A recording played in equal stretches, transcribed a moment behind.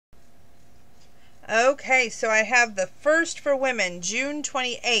Okay, so I have the First for Women, June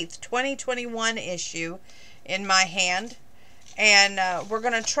 28th, 2021 issue in my hand. And we're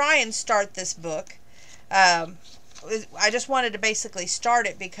going to try and start this book. I just wanted to basically start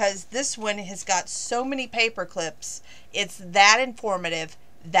it because this one has got so many paper clips. It's that informative,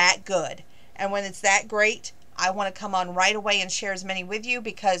 that good. And when it's that great, I want to come on right away and share as many with you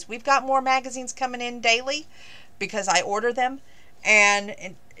because we've got more magazines coming in daily because I order them.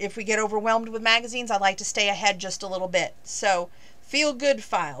 And if we get overwhelmed with magazines, I like to stay ahead just a little bit. So, Feel Good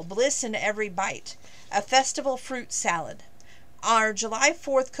File, Bliss in Every Bite, a festival fruit salad. Our July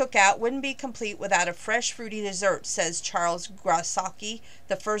 4th cookout wouldn't be complete without a fresh fruity dessert, says Charles Grasocki,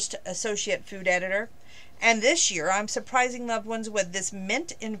 the first associate food editor. And this year, I'm surprising loved ones with this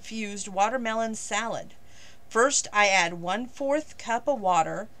mint-infused watermelon salad. First, I add 1/4 cup of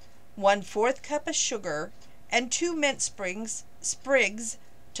water, 1/4 cup of sugar, and 2 mint sprigs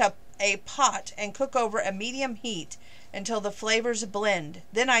to a pot and cook over a medium heat until the flavors blend.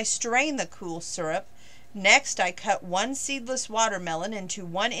 Then I strain the cool syrup. Next, I cut 1 seedless watermelon into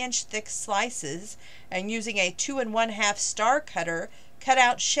 1-inch thick slices and using a 2 1/2 star cutter, cut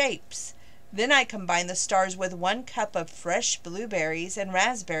out shapes. Then I combine the stars with 1 cup of fresh blueberries and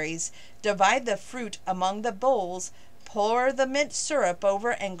raspberries, divide the fruit among the bowls, pour the mint syrup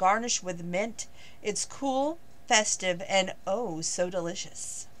over and garnish with mint. It's cool, festive, and oh so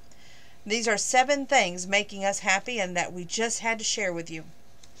delicious. These are 7 things making us happy and that we just had to share with you.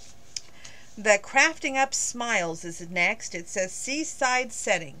 The Crafting Up Smiles is next. It says seaside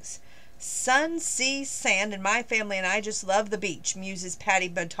settings. Sun, sea, sand, and my family and I just love the beach, muses Patty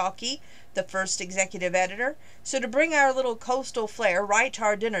Bataki, the first executive editor. So to bring our little coastal flair right to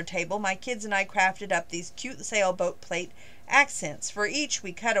our dinner table, my kids and I crafted up these cute sailboat plate accents. For each,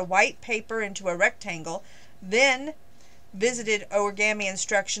 we cut a white paper into a rectangle, then visited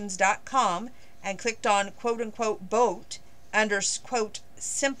origamiinstructions.com and clicked on quote-unquote boat under quote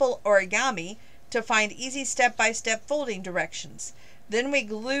simple origami to find easy step-by-step folding directions. Then we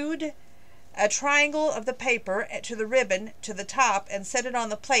glued a triangle of the paper to the ribbon to the top and set it on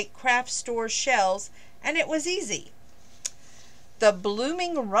the plate craft store shells, and it was easy. The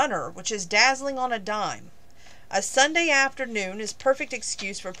Blooming Runner, which is dazzling on a dime. A Sunday afternoon is perfect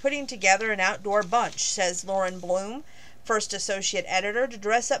excuse for putting together an outdoor bunch, says Lauren Bloom, first associate editor. To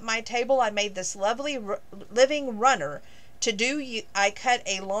dress up my table, I made this lovely living runner. I cut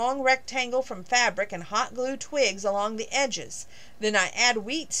a long rectangle from fabric and hot glue twigs along the edges. Then I add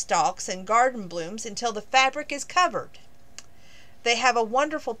wheat stalks and garden blooms until the fabric is covered. They have a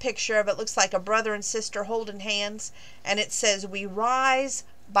wonderful picture of it. Looks like a brother and sister holding hands, and it says, "We rise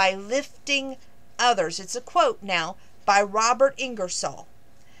by lifting others." It's a quote now by Robert Ingersoll.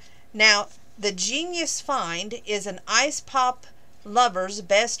 Now, the genius find is an ice pop lover's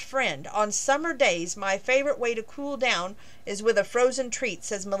best friend. On summer days, my favorite way to cool down is with a frozen treat,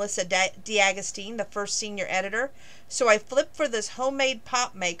 says Melissa D'Agostine, the first senior editor. So I flip for this homemade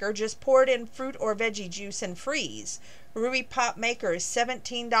pop maker. Just pour it in fruit or veggie juice and freeze. Ruby Pop Maker is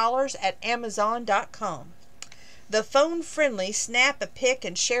 $17 at Amazon.com. The phone-friendly Snap a Pic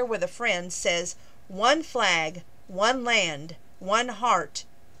and Share with a Friend says, "One flag, one land, one heart,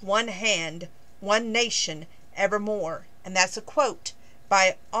 one hand, one nation, evermore." And that's a quote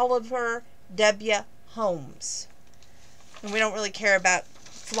by Oliver W. Holmes. And we don't really care about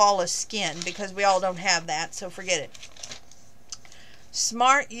flawless skin because we all don't have that, so forget it.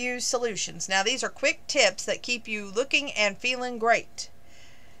 Smart Use Solutions. Now these are quick tips that keep you looking and feeling great.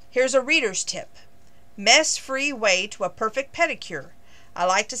 Here's a reader's tip. Mess-free way to a perfect pedicure. I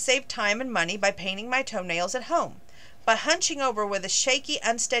like to save time and money by painting my toenails at home. But hunching over with a shaky,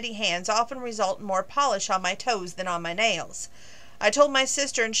 unsteady hands often result in more polish on my toes than on my nails. I told my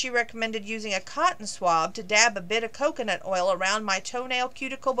sister and she recommended using a cotton swab to dab a bit of coconut oil around my toenail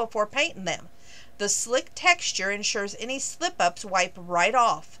cuticle before painting them. The slick texture ensures any slip-ups wipe right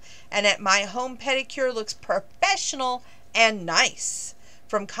off, and at my home pedicure looks professional and nice.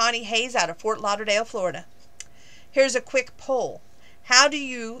 From Connie Hayes out of Fort Lauderdale, Florida. Here's a quick poll. How do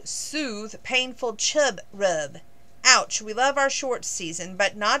you soothe painful chub rub? Ouch, we love our short season,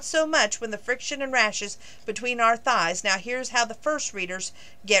 but not so much when the friction and rashes between our thighs. Now here's how the first readers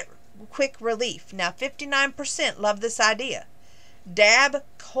get quick relief. Now 59% love this idea. Dab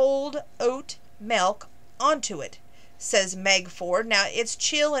cold oat milk onto it, says Meg Ford. Now its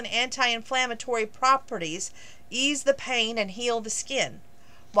chill and anti-inflammatory properties ease the pain and heal the skin,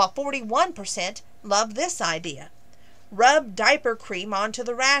 while 41% love this idea. Rub diaper cream onto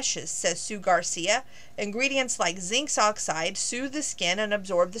the rashes, says Sue Garcia. Ingredients like zinc oxide soothe the skin and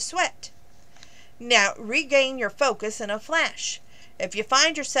absorb the sweat. Now, regain your focus in a flash. If you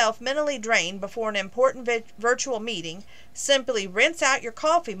find yourself mentally drained before an important virtual meeting, simply rinse out your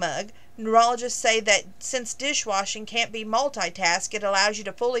coffee mug. Neurologists say that since dishwashing can't be multitasked, it allows you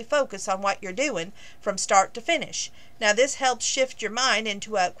to fully focus on what you're doing from start to finish. Now, this helps shift your mind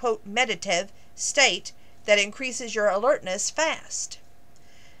into a, quote, meditative state that increases your alertness fast.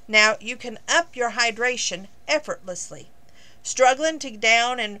 Now, you can up your hydration effortlessly. Struggling to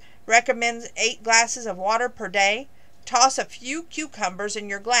down and recommends 8 glasses of water per day? Toss a few cucumbers in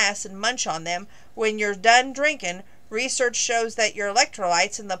your glass and munch on them. When you're done drinking, research shows that your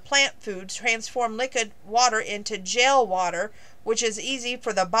electrolytes in the plant foods transform liquid water into gel water, which is easy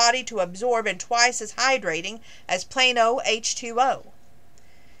for the body to absorb and twice as hydrating as plain old H2O.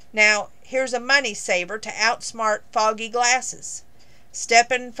 Now, here's a money saver to outsmart foggy glasses.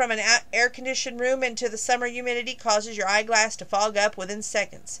 Stepping from an air-conditioned room into the summer humidity causes your eyeglass to fog up within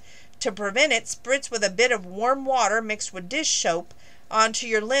seconds. To prevent it, spritz with a bit of warm water mixed with dish soap onto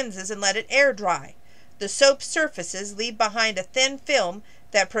your lenses and let it air dry. The soap surfaces leave behind a thin film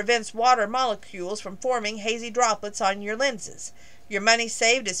that prevents water molecules from forming hazy droplets on your lenses. Your money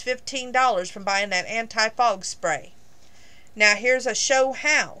saved is $15 from buying that anti-fog spray. Now here's a show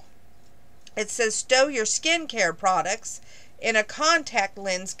how. It says stow your skincare products in a contact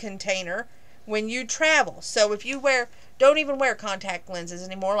lens container when you travel. So if you don't even wear contact lenses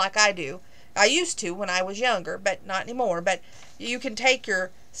anymore like I do. I used to when I was younger, but not anymore. But you can take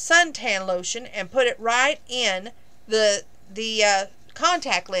your suntan lotion and put it right in the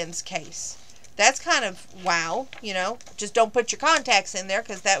contact lens case. That's kind of wow, you know. Just don't put your contacts in there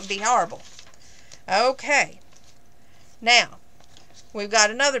because that would be horrible. Okay. Now, we've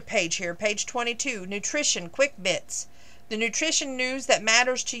got another page here, page 22, Nutrition Quick Bits. The nutrition news that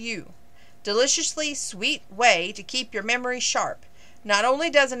matters to you. Deliciously sweet way to keep your memory sharp. Not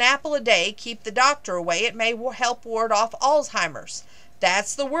only does an apple a day keep the doctor away, it may help ward off Alzheimer's.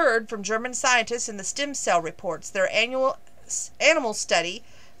 That's the word from German scientists in the stem cell reports. Their annual animal study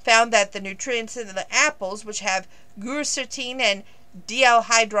found that the nutrients in the apples, which have quercetin and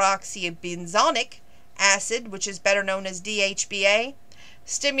dihydroxybenzonic acid, which is better known as DHBA,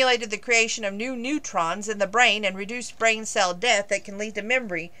 stimulated the creation of new neutrons in the brain and reduced brain cell death that can lead to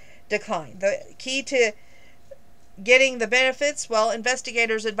memory decline. The key to getting the benefits, well,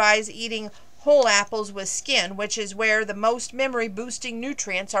 investigators advise eating whole apples with skin, which is where the most memory-boosting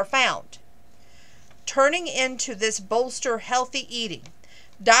nutrients are found. Turning into this bolster healthy eating.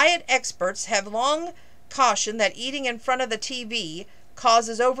 Diet experts have long cautioned that eating in front of the TV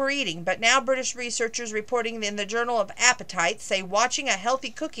causes overeating, but now British researchers reporting in the Journal of Appetite say watching a healthy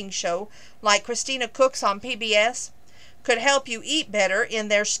cooking show like Christina Cooks on PBS could help you eat better. In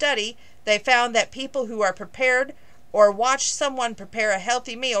their study, they found that people who are prepared or watch someone prepare a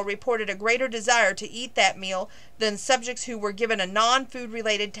healthy meal reported a greater desire to eat that meal than subjects who were given a non-food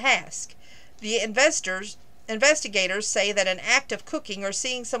related task. The investigators say that an act of cooking or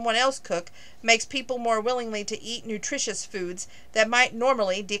seeing someone else cook makes people more willingly to eat nutritious foods that might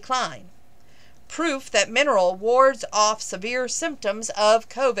normally decline. Proof that mineral wards off severe symptoms of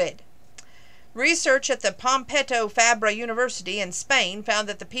COVID. Research at the Pompeu Fabra University in Spain found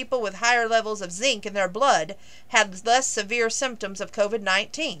that the people with higher levels of zinc in their blood had less severe symptoms of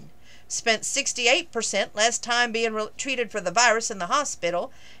COVID-19, spent 68% less time being treated for the virus in the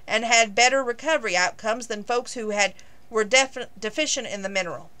hospital, and had better recovery outcomes than folks who were deficient in the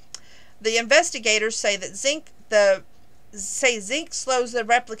mineral. The investigators say that zinc slows the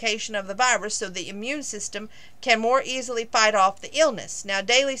replication of the virus so the immune system can more easily fight off the illness. Now,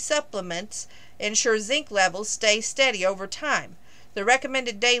 daily supplements ensure zinc levels stay steady over time. The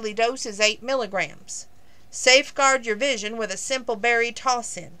recommended daily dose is 8 milligrams. Safeguard your vision with a simple berry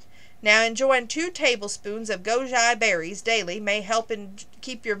toss-in. Now, enjoying 2 tablespoons of goji berries daily may help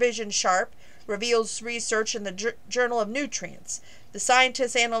keep your vision sharp, reveals research in the Journal of Nutrients. The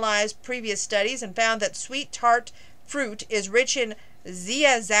scientists analyzed previous studies and found that sweet tart fruit is rich in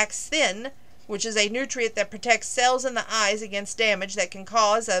zeaxanthin, which is a nutrient that protects cells in the eyes against damage that can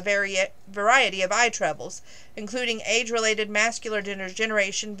cause a variety of eye troubles, including age-related macular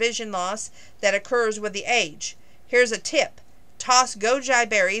degeneration, vision loss that occurs with the age. Here's a tip. Toss goji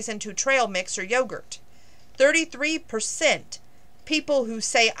berries into trail mix or yogurt. 33% people who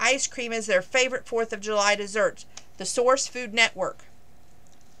say ice cream is their favorite 4th of July dessert. The Source Food Network.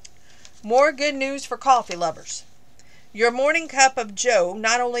 More good news for coffee lovers. Your morning cup of Joe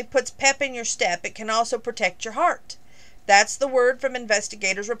not only puts pep in your step, it can also protect your heart. That's the word from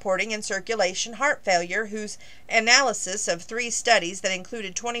investigators reporting in Circulation Heart Failure, whose analysis of 3 studies that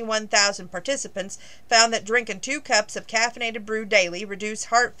included 21,000 participants found that drinking 2 cups of caffeinated brew daily reduced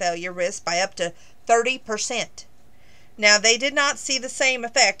heart failure risk by up to 30%. Now, they did not see the same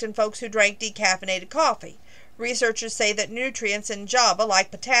effect in folks who drank decaffeinated coffee. Researchers say that nutrients in GABA,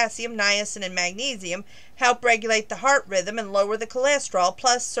 like potassium, niacin, and magnesium, help regulate the heart rhythm and lower the cholesterol,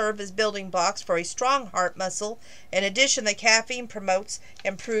 plus serve as building blocks for a strong heart muscle. In addition, the caffeine promotes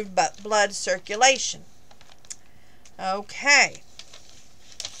improved blood circulation. Okay.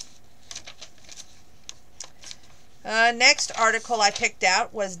 Next article I picked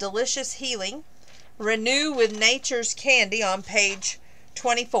out was Delicious Healing. Renew with Nature's Candy on page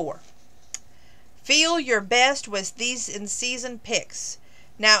 24. Feel your best with these in-season picks.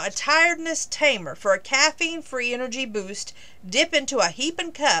 Now, a tiredness tamer for a caffeine-free energy boost, dip into a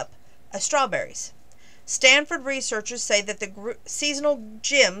heaping cup of strawberries. Stanford researchers say that the seasonal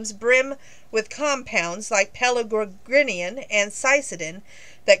gems brim with compounds like pellegrinine and cysteine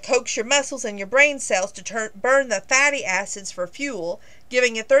that coax your muscles and your brain cells to burn the fatty acids for fuel,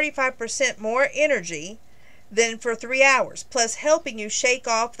 giving you 35% more energy than for 3 hours, plus helping you shake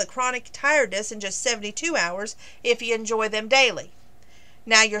off the chronic tiredness in just 72 hours if you enjoy them daily.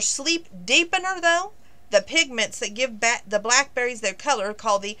 Now, your sleep deepener, though, the pigments that give the blackberries their color,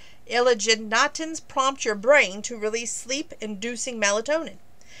 called the illeginatins, prompt your brain to release sleep-inducing melatonin.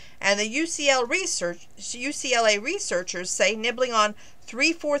 And the UCLA researchers say nibbling on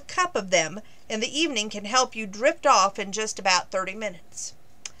 3/4 cup of them in the evening can help you drift off in just about 30 minutes.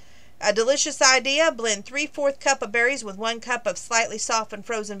 A delicious idea: blend 3/4 cup of berries with 1 cup of slightly softened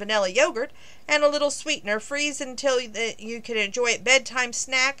frozen vanilla yogurt and a little sweetener. Freeze until you can enjoy it bedtime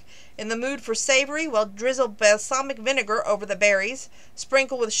snack. In the mood for savory? Well, drizzle balsamic vinegar over the berries,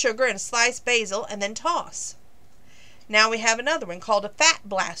 sprinkle with sugar and sliced basil, and then toss. Now we have another one called a Fat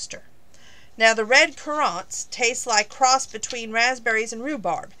Blaster. Now, the red currants taste like cross between raspberries and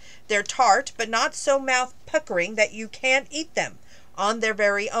rhubarb. They're tart, but not so mouth-puckering that you can't eat them on their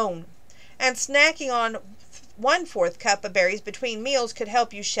very own. And snacking on 1/4 cup of berries between meals could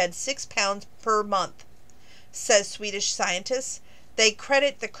help you shed 6 pounds per month, says Swedish scientists. They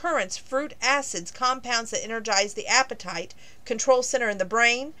credit the currants' fruit acids, compounds that energize the appetite, control center in the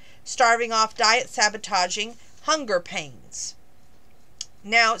brain, starving off diet-sabotaging hunger pains.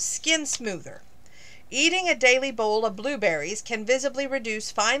 Now, skin smoother. Eating a daily bowl of blueberries can visibly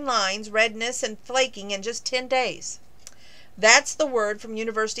reduce fine lines, redness, and flaking in just 10 days. That's the word from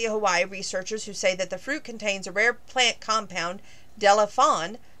University of Hawaii researchers who say that the fruit contains a rare plant compound,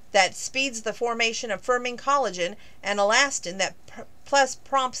 delafon, that speeds the formation of firming collagen, and elastin that plus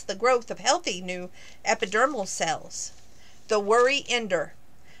prompts the growth of healthy new epidermal cells. The worry ender.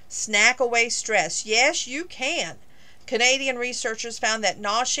 Snack away stress. Yes, you can. Canadian researchers found that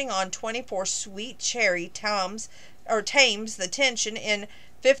noshing on 24 sweet cherry tames the tension in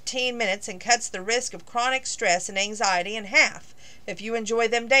 15 minutes and cuts the risk of chronic stress and anxiety in half. If you enjoy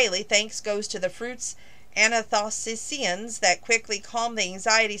them daily, thanks goes to the fruit's anthocyanins that quickly calm the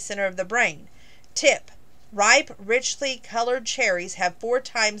anxiety center of the brain. Tip: ripe, richly colored cherries have 4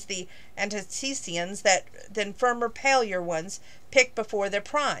 times the anthocyanins than firmer, paler ones picked before their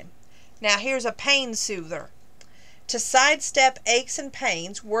prime. Now, here's a pain soother. To sidestep aches and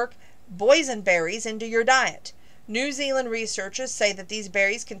pains, work boysenberries into your diet. New Zealand researchers say that these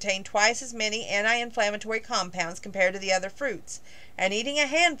berries contain twice as many anti-inflammatory compounds compared to the other fruits, and eating a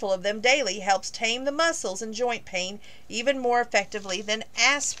handful of them daily helps tame the muscles and joint pain even more effectively than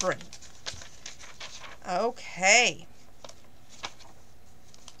aspirin. Okay.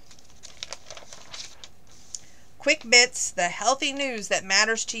 Quick Bits, the healthy news that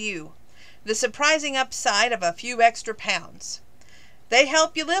matters to you. The surprising upside of a few extra pounds. They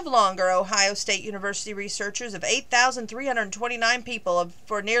help you live longer, Ohio State University researchers of 8,329 people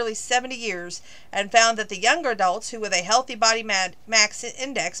for nearly 70 years, and found that the younger adults who with a healthy body mass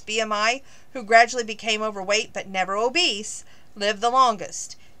index, BMI, who gradually became overweight but never obese, lived the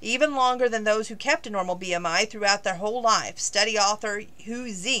longest, even longer than those who kept a normal BMI throughout their whole life. Study author Hu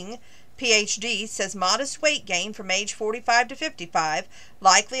Xing, PhD, says modest weight gain from age 45 to 55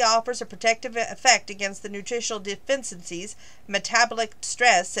 likely offers a protective effect against the nutritional deficiencies, metabolic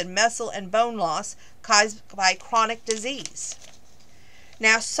stress, and muscle and bone loss caused by chronic disease.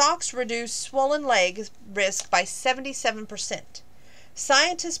 Now, socks reduce swollen leg risk by 77%.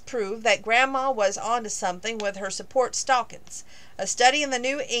 Scientists prove that Grandma was onto something with her support stockings. A study in the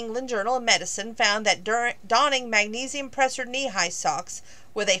New England Journal of Medicine found that donning magnesium-pressured knee-high socks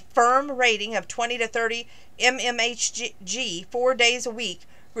with a firm rating of 20 to 30 mmHg 4 days a week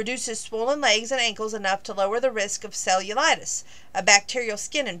reduces swollen legs and ankles enough to lower the risk of cellulitis, a bacterial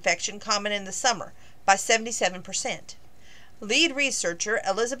skin infection common in the summer, by 77%. Lead researcher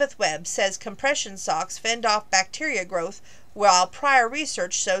Elizabeth Webb says compression socks fend off bacteria growth, while prior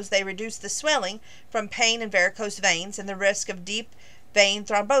research shows they reduce the swelling from pain in varicose veins and the risk of deep vein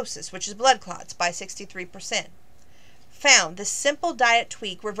thrombosis, which is blood clots, by 63%. Found this simple diet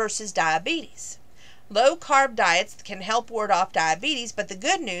tweak reverses diabetes. Low-carb diets can help ward off diabetes, but the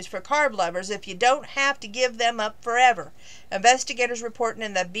good news for carb lovers is you don't have to give them up forever. Investigators reporting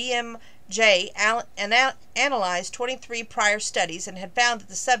in the BMJ analyzed 23 prior studies and had found that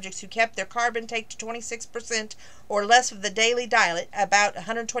the subjects who kept their carb intake to 26% or less of the daily diet, about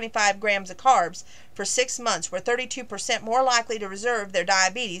 125 grams of carbs, for 6 months were 32% more likely to reserve their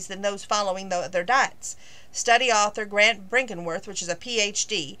diabetes than those following their diets. Study author Grant Brinkenworth, which is a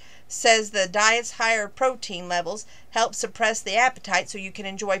PhD, says the diet's higher protein levels help suppress the appetite so you can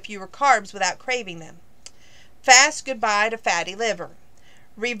enjoy fewer carbs without craving them. Fast goodbye to fatty liver.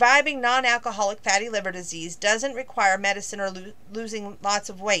 Reviving non-alcoholic fatty liver disease doesn't require medicine or losing lots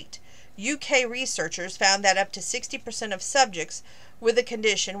of weight. UK researchers found that up to 60% of subjects with the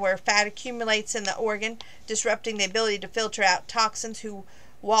condition, where fat accumulates in the organ, disrupting the ability to filter out toxins, who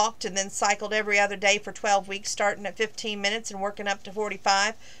walked and then cycled every other day for 12 weeks, starting at 15 minutes and working up to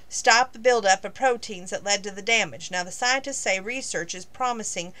 45, stopped the buildup of proteins that led to the damage. Now, the scientists say research is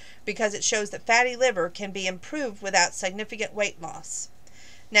promising because it shows that fatty liver can be improved without significant weight loss.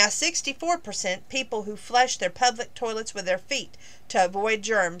 Now, 64% people who flush their public toilets with their feet to avoid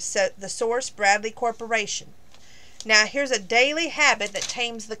germs, said the source, Bradley Corporation. Now, here's a daily habit that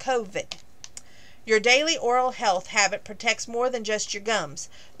tames the COVID. Your daily oral health habit protects more than just your gums.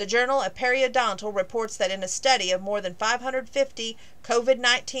 The Journal of Periodontal reports that in a study of more than 550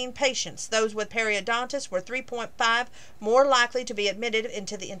 COVID-19 patients, those with periodontitis were 3.5 more likely to be admitted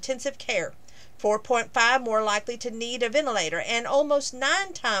into the intensive care, 4.5 more likely to need a ventilator, and almost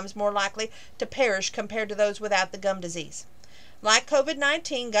 9 times more likely to perish compared to those without the gum disease. Like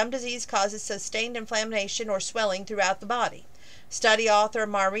COVID-19, gum disease causes sustained inflammation or swelling throughout the body. Study author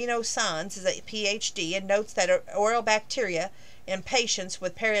Marino Sanz is a PhD and notes that oral bacteria in patients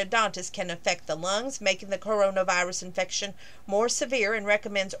with periodontitis can affect the lungs, making the coronavirus infection more severe, and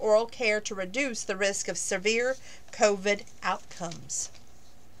recommends oral care to reduce the risk of severe COVID outcomes.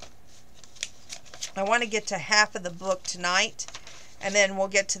 I want to get to half of the book tonight, and then we'll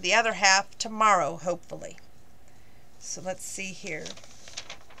get to the other half tomorrow, hopefully. So let's see here.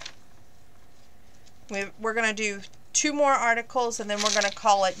 We're going to do 2 more articles, and then we're going to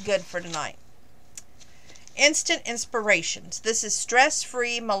call it good for tonight. Instant inspirations. This is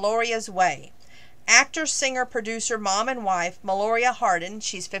Stress-Free Meloria's Way. Actor, singer, producer, mom, and wife Meloria Hardin,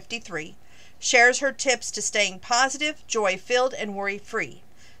 she's 53, shares her tips to staying positive, joy-filled, and worry-free.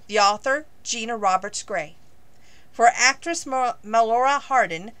 The author, Gina Roberts Gray. For actress Meloria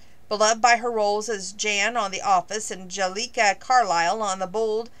Hardin, beloved by her roles as Jan on The Office and Jalika Carlisle on The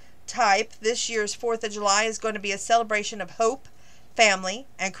Bold Type, this year's 4th of July is going to be a celebration of hope, family,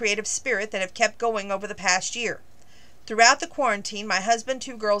 and creative spirit that have kept going over the past year. Throughout the quarantine, my husband,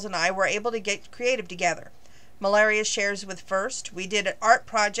 2 girls, and I were able to get creative together. Meloria shares with First, we did an art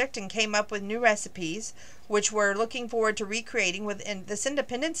project and came up with new recipes, which we're looking forward to recreating within this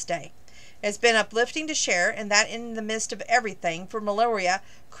Independence Day. It's been uplifting to share, and that in the midst of everything, for Meloria,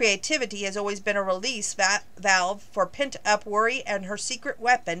 creativity has always been a release valve for pent-up worry and her secret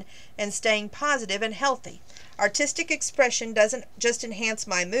weapon in staying positive and healthy. Artistic expression doesn't just enhance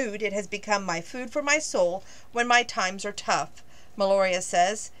my mood, it has become my food for my soul when my times are tough, Meloria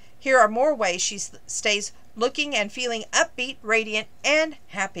says. Here are more ways she stays looking and feeling upbeat, radiant, and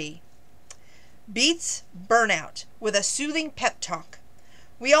happy. Beats burnout with a soothing pep talk.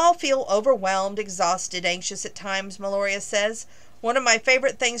 We all feel overwhelmed, exhausted, anxious at times, Meloria says. One of my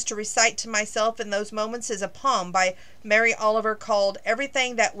favorite things to recite to myself in those moments is a poem by Mary Oliver called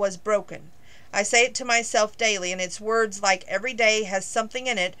Everything That Was Broken. I say it to myself daily, and its words, like every day, has something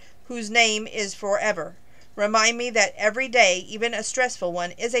in it whose name is forever. Remind me that every day, even a stressful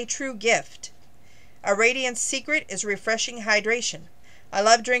one, is a true gift. A radiant secret is refreshing hydration. I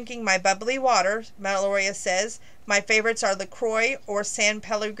love drinking my bubbly water, Meloria says. My favorites are LaCroix or San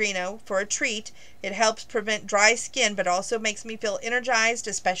Pellegrino. For a treat, it helps prevent dry skin, but also makes me feel energized,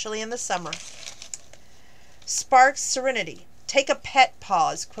 especially in the summer. Sparks serenity. Take a pet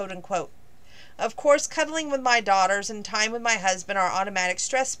pause, quote unquote. Of course, cuddling with my daughters and time with my husband are automatic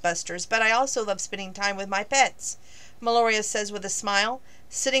stress busters, but I also love spending time with my pets. Meloria says with a smile.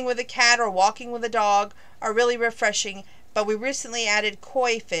 Sitting with a cat or walking with a dog are really refreshing, but we recently added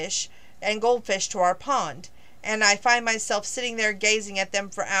koi fish and goldfish to our pond, and I find myself sitting there gazing at them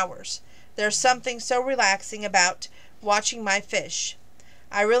for hours. There's something so relaxing about watching my fish.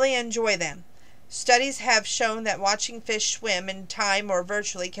 I really enjoy them. Studies have shown that watching fish swim in time or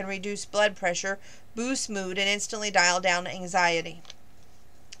virtually can reduce blood pressure, boost mood, and instantly dial down anxiety.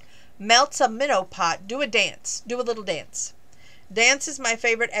 Melts a minnow pot. Do a dance. Do a little dance. Dance is my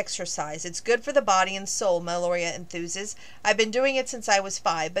favorite exercise. It's good for the body and soul, Meloria enthuses. I've been doing it since I was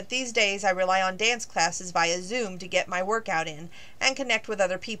 5, but these days I rely on dance classes via Zoom to get my workout in and connect with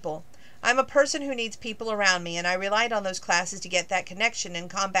other people. I'm a person who needs people around me, and I relied on those classes to get that connection and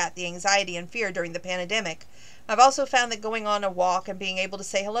combat the anxiety and fear during the pandemic. I've also found that going on a walk and being able to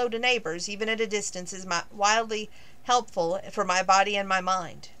say hello to neighbors, even at a distance, is wildly helpful for my body and my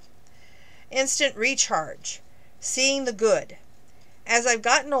mind. Instant recharge. Seeing the good. As I've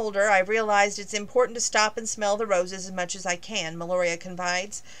gotten older, I've realized it's important to stop and smell the roses as much as I can, Meloria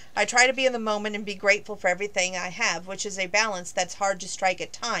confides. I try to be in the moment and be grateful for everything I have, which is a balance that's hard to strike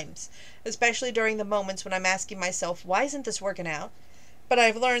at times, especially during the moments when I'm asking myself, why isn't this working out? But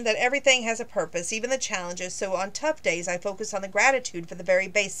I've learned that everything has a purpose, even the challenges, so on tough days I focus on the gratitude for the very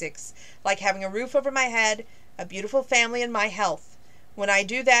basics, like having a roof over my head, a beautiful family, and my health. When I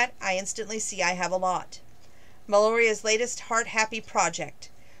do that, I instantly see I have a lot. Meloria's latest heart-happy project.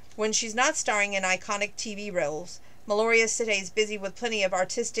 When she's not starring in iconic TV roles, Meloria stays busy with plenty of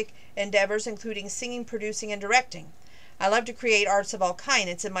artistic endeavors, including singing, producing, and directing. I love to create arts of all kinds.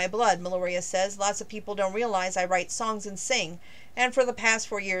 It's in my blood, Meloria says. Lots of people don't realize I write songs and sing, and for the past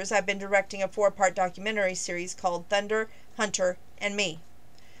 4 years I've been directing a 4-part documentary series called Thunder, Hunter, and Me.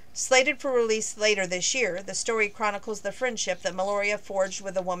 Slated for release later this year, the story chronicles the friendship that Meloria forged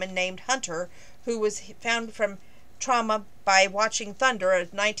with a woman named Hunter, who was found from trauma by watching Thunder, a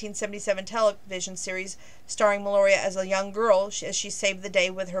 1977 television series starring Meloria as a young girl as she saved the day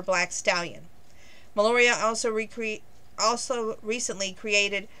with her black stallion. Meloria also recently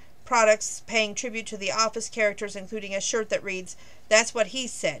created products paying tribute to the Office characters, including a shirt that reads, "That's what he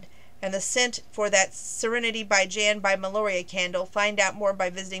said," and the scent for that Serenity by Jan by Meloria candle. Find out more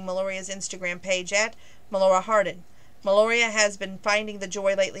by visiting Meloria's Instagram page at Melora Hardin. Meloria has been finding the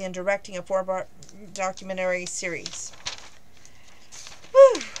joy lately in directing a 4-part documentary series.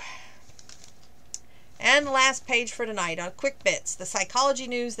 Whew. And the last page for tonight on Quick Bits, the psychology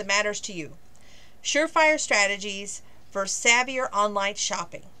news that matters to you. Surefire strategies for savvier online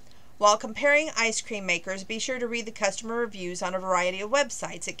shopping. While comparing ice cream makers, be sure to read the customer reviews on a variety of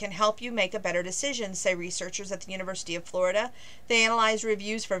websites. It can help you make a better decision, say researchers at the University of Florida. They analyzed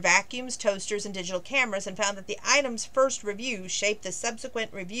reviews for vacuums, toasters, and digital cameras and found that the item's first reviews shaped the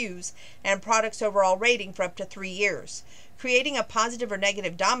subsequent reviews and product's overall rating for up to 3 years, creating a positive or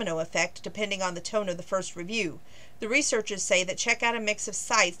negative domino effect depending on the tone of the first review. The researchers say that check out a mix of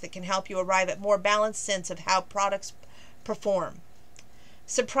sites that can help you arrive at a more balanced sense of how products perform.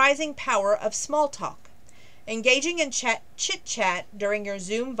 Surprising power of small talk. Engaging in chit-chat during your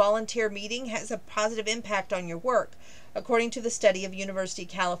Zoom volunteer meeting has a positive impact on your work. According to the study of University of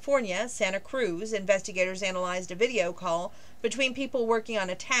California, Santa Cruz, investigators analyzed a video call between people working on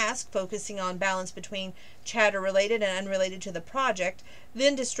a task, focusing on balance between chatter-related and unrelated to the project,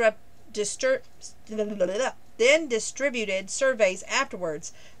 then distributed surveys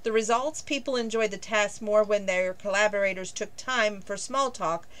afterwards. The results: people enjoyed the task more when their collaborators took time for small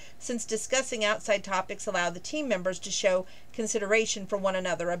talk, since discussing outside topics allowed the team members to show consideration for one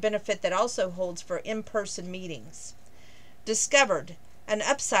another, a benefit that also holds for in-person meetings. Discovered an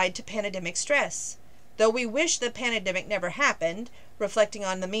upside to pandemic stress. Though we wish the pandemic never happened, reflecting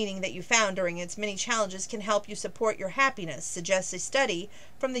on the meaning that you found during its many challenges can help you support your happiness, suggests a study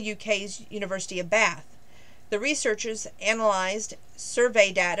from the UK's University of Bath. The researchers analyzed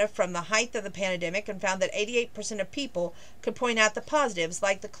survey data from the height of the pandemic and found that 88% of people could point out the positives,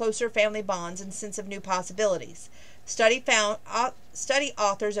 like the closer family bonds and sense of new possibilities. Study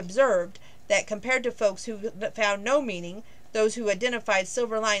authors observed that compared to folks who found no meaning, those who identified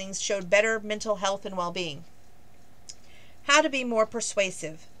silver linings showed better mental health and well-being. How to be more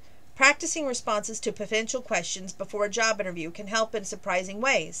persuasive. Practicing responses to potential questions before a job interview can help in surprising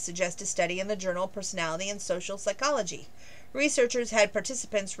ways, suggests a study in the journal Personality and Social Psychology. Researchers had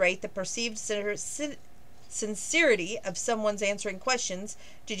participants rate the perceived sincerity of someone's answering questions,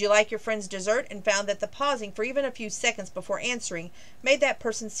 "Did you like your friend's dessert?" and found that the pausing for even a few seconds before answering made that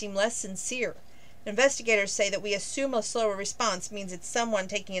person seem less sincere. Investigators say that we assume a slower response means it's someone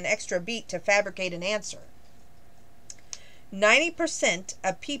taking an extra beat to fabricate an answer. 90%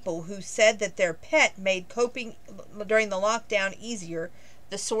 of people who said that their pet made coping during the lockdown easier,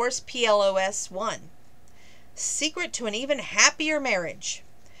 the source PLOS1. Secret to an even happier marriage.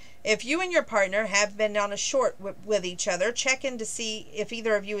 If you and your partner have been on a short with each other, check in to see if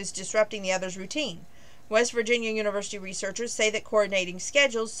either of you is disrupting the other's routine. West Virginia University researchers say that coordinating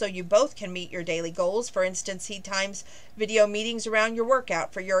schedules so you both can meet your daily goals, for instance, he times video meetings around your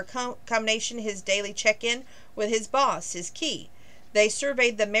workout for your accommodation, his daily check-in with his boss is key. They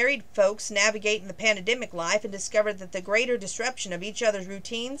surveyed the married folks navigating the pandemic life and discovered that the greater disruption of each other's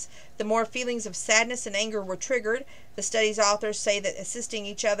routines, the more feelings of sadness and anger were triggered. The study's authors say that assisting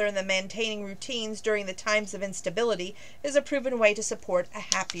each other in the maintaining routines during the times of instability is a proven way to support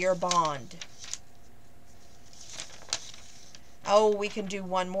a happier bond. Oh, we can do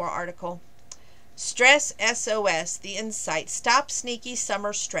one more article. Stress SOS, the insight. Stop sneaky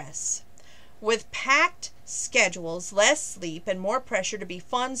summer stress. With packed schedules, less sleep, and more pressure to be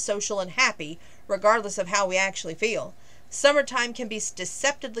fun, social, and happy, regardless of how we actually feel, summertime can be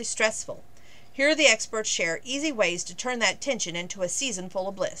deceptively stressful. Here the experts share easy ways to turn that tension into a season full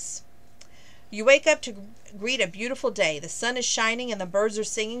of bliss. You wake up to greet a beautiful day. The sun is shining and the birds are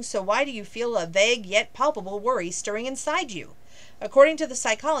singing, so why do you feel a vague yet palpable worry stirring inside you? According to the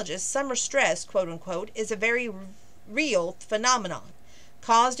psychologist, summer stress, quote unquote, is a very real phenomenon,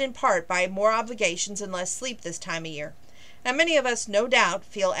 caused in part by more obligations and less sleep this time of year. And many of us, no doubt,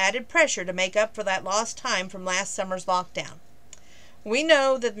 feel added pressure to make up for that lost time from last summer's lockdown. We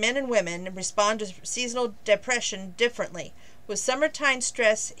know that men and women respond to seasonal depression differently, with summertime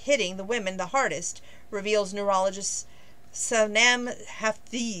stress hitting the women the hardest, reveals neurologist Sanam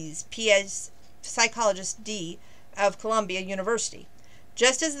Hafeez, PS Psychologist D of Columbia University.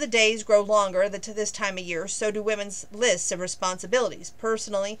 Just as the days grow longer to this time of year, so do women's lists of responsibilities,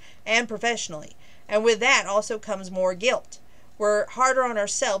 personally and professionally. And with that also comes more guilt. We're harder on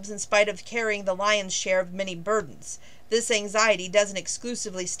ourselves in spite of carrying the lion's share of many burdens. This anxiety doesn't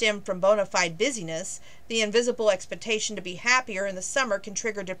exclusively stem from bona fide busyness. The invisible expectation to be happier in the summer can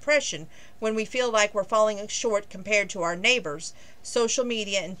trigger depression when we feel like we're falling short compared to our neighbors. Social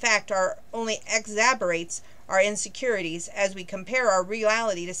media, in fact, only exacerbates our insecurities as we compare our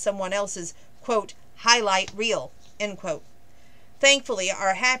reality to someone else's, quote, highlight reel, end quote. Thankfully,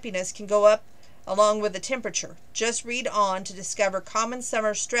 our happiness can go up along with the temperature. Just read on to discover common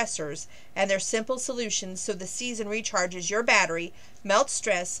summer stressors and their simple solutions so the season recharges your battery, melts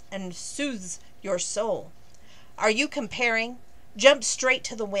stress, and soothes your soul. Are you comparing? Jump straight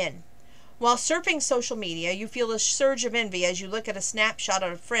to the win. While surfing social media, you feel a surge of envy as you look at a snapshot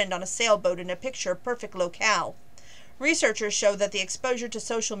of a friend on a sailboat in a picture-perfect locale. Researchers show that the exposure to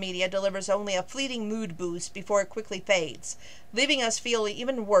social media delivers only a fleeting mood boost before it quickly fades, leaving us feeling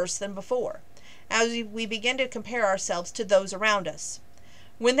even worse than before, as we begin to compare ourselves to those around us.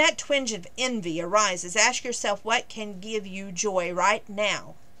 When that twinge of envy arises, ask yourself what can give you joy right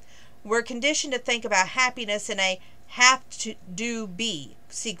now. We're conditioned to think about happiness in a have-to-do-be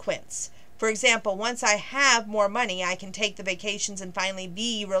sequence. For example, once I have more money, I can take the vacations and finally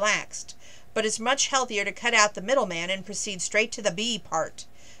be relaxed. But it's much healthier to cut out the middleman and proceed straight to the be part,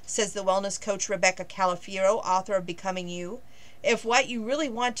 says the wellness coach Rebecca Calafiero, author of Becoming You. If what you really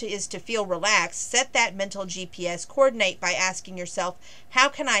want is to feel relaxed, set that mental GPS, coordinate by asking yourself, how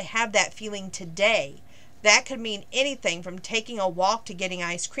can I have that feeling today? That could mean anything from taking a walk to getting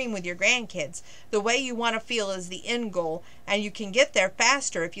ice cream with your grandkids. The way you want to feel is the end goal, and you can get there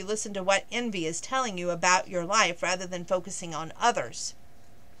faster if you listen to what envy is telling you about your life rather than focusing on others.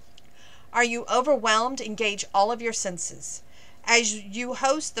 Are you overwhelmed? Engage all of your senses. As you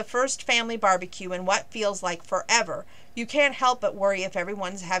host the first family barbecue in what feels like forever, you can't help but worry if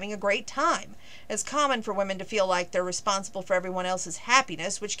everyone's having a great time. It's common for women to feel like they're responsible for everyone else's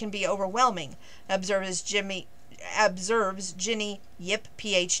happiness, which can be overwhelming, observes Jenny Yip,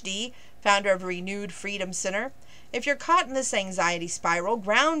 PhD, founder of Renewed Freedom Center. If you're caught in this anxiety spiral,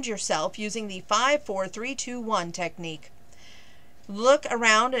 ground yourself using the 5-4-3-2-1 technique. Look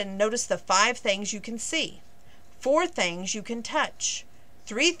around and notice the 5 things you can see, 4 things you can touch,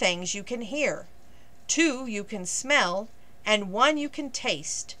 3 things you can hear, 2 you can smell, and 1 you can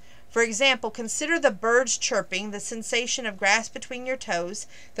taste. For example, consider the birds chirping, the sensation of grass between your toes,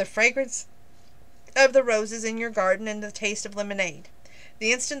 the fragrance of the roses in your garden, and the taste of lemonade.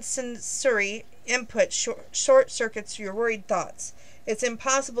 The instant sensory input short circuits your worried thoughts. It's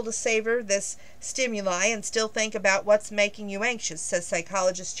impossible to savor this stimuli and still think about what's making you anxious, says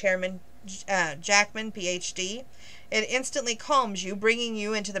psychologist Chairman Jackman, PhD. It instantly calms you, bringing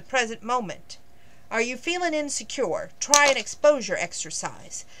you into the present moment. Are you feeling insecure? Try an exposure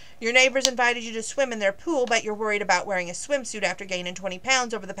exercise. Your neighbors invited you to swim in their pool, but you're worried about wearing a swimsuit after gaining 20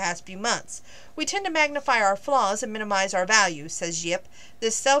 pounds over the past few months. We tend to magnify our flaws and minimize our values, says Yip.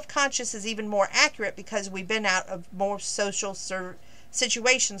 This self-conscious is even more accurate because we've been out of more social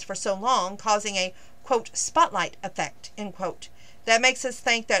situations for so long, causing a, quote, spotlight effect, end quote. that makes us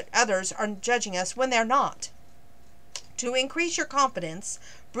think that others are judging us when they're not. To increase your confidence,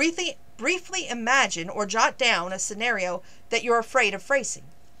 briefly imagine or jot down a scenario that you're afraid of facing.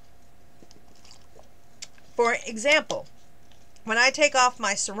 For example, when I take off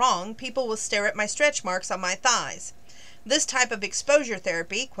my sarong, people will stare at my stretch marks on my thighs. This type of exposure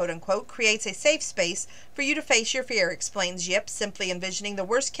therapy, quote unquote, creates a safe space for you to face your fear, explains Yip. Simply envisioning the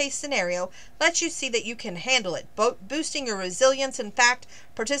worst case scenario lets you see that you can handle it, boosting your resilience. In fact,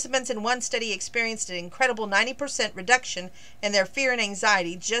 participants in one study experienced an incredible 90% reduction in their fear and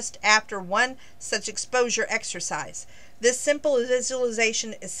anxiety just after one such exposure exercise. This simple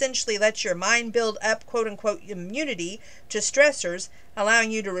visualization essentially lets your mind build up, quote unquote, immunity to stressors, allowing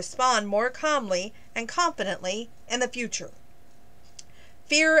you to respond more calmly and confidently in the future.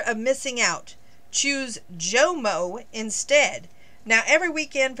 Fear of missing out. Choose JOMO instead. Now, every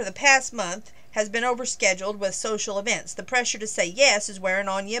weekend for the past month has been overscheduled with social events. The pressure to say yes is wearing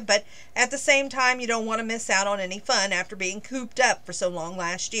on you, but at the same time, you don't want to miss out on any fun after being cooped up for so long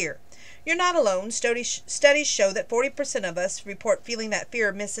last year. You're not alone. Studies show that 40% of us report feeling that fear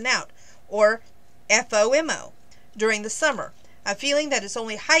of missing out, or FOMO, during the summer. A feeling that is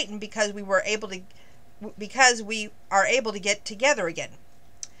only heightened because we are able to get together again.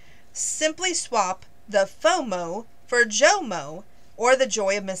 Simply swap the FOMO for JOMO, or the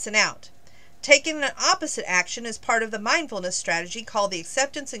joy of missing out. Taking an opposite action is part of the mindfulness strategy called the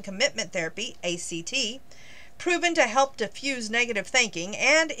Acceptance and Commitment Therapy, ACT, proven to help diffuse negative thinking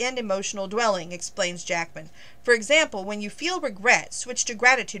and end emotional dwelling, explains Jackman. For example, when you feel regret, switch to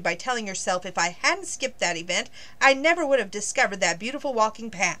gratitude by telling yourself, if I hadn't skipped that event, I never would have discovered that beautiful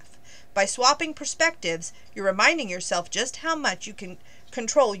walking path. By swapping perspectives, you're reminding yourself just how much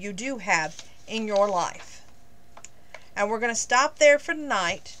control you do have in your life. And we're going to stop there for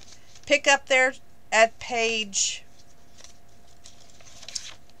tonight. Pick up there at page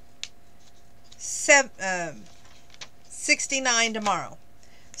 69 tomorrow.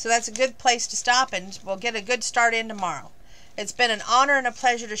 So that's a good place to stop, and we'll get a good start in tomorrow. It's been an honor and a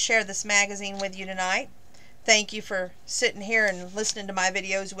pleasure to share this magazine with you tonight. Thank you for sitting here and listening to my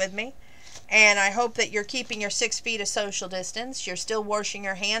videos with me. And I hope that you're keeping your 6 feet of social distance. You're still washing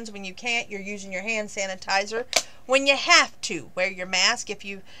your hands when you can't. You're using your hand sanitizer when you have to. Wear your mask. If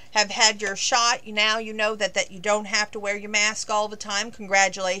you have had your shot, now you know that you don't have to wear your mask all the time.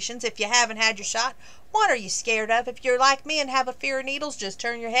 Congratulations. If you haven't had your shot, what are you scared of? If you're like me and have a fear of needles, just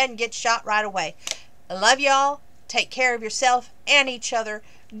turn your head and get shot right away. I love y'all. Take care of yourself and each other.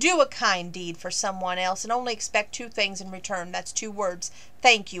 Do a kind deed for someone else and only expect 2 things in return. That's 2 words.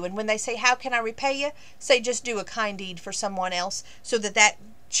 Thank you. And when they say, how can I repay you? Say, just do a kind deed for someone else so that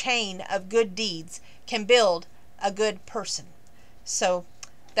chain of good deeds can build a good person. So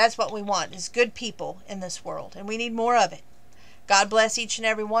that's what we want, is good people in this world. And we need more of it. God bless each and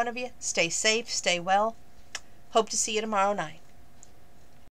every one of you. Stay safe. Stay well. Hope to see you tomorrow night.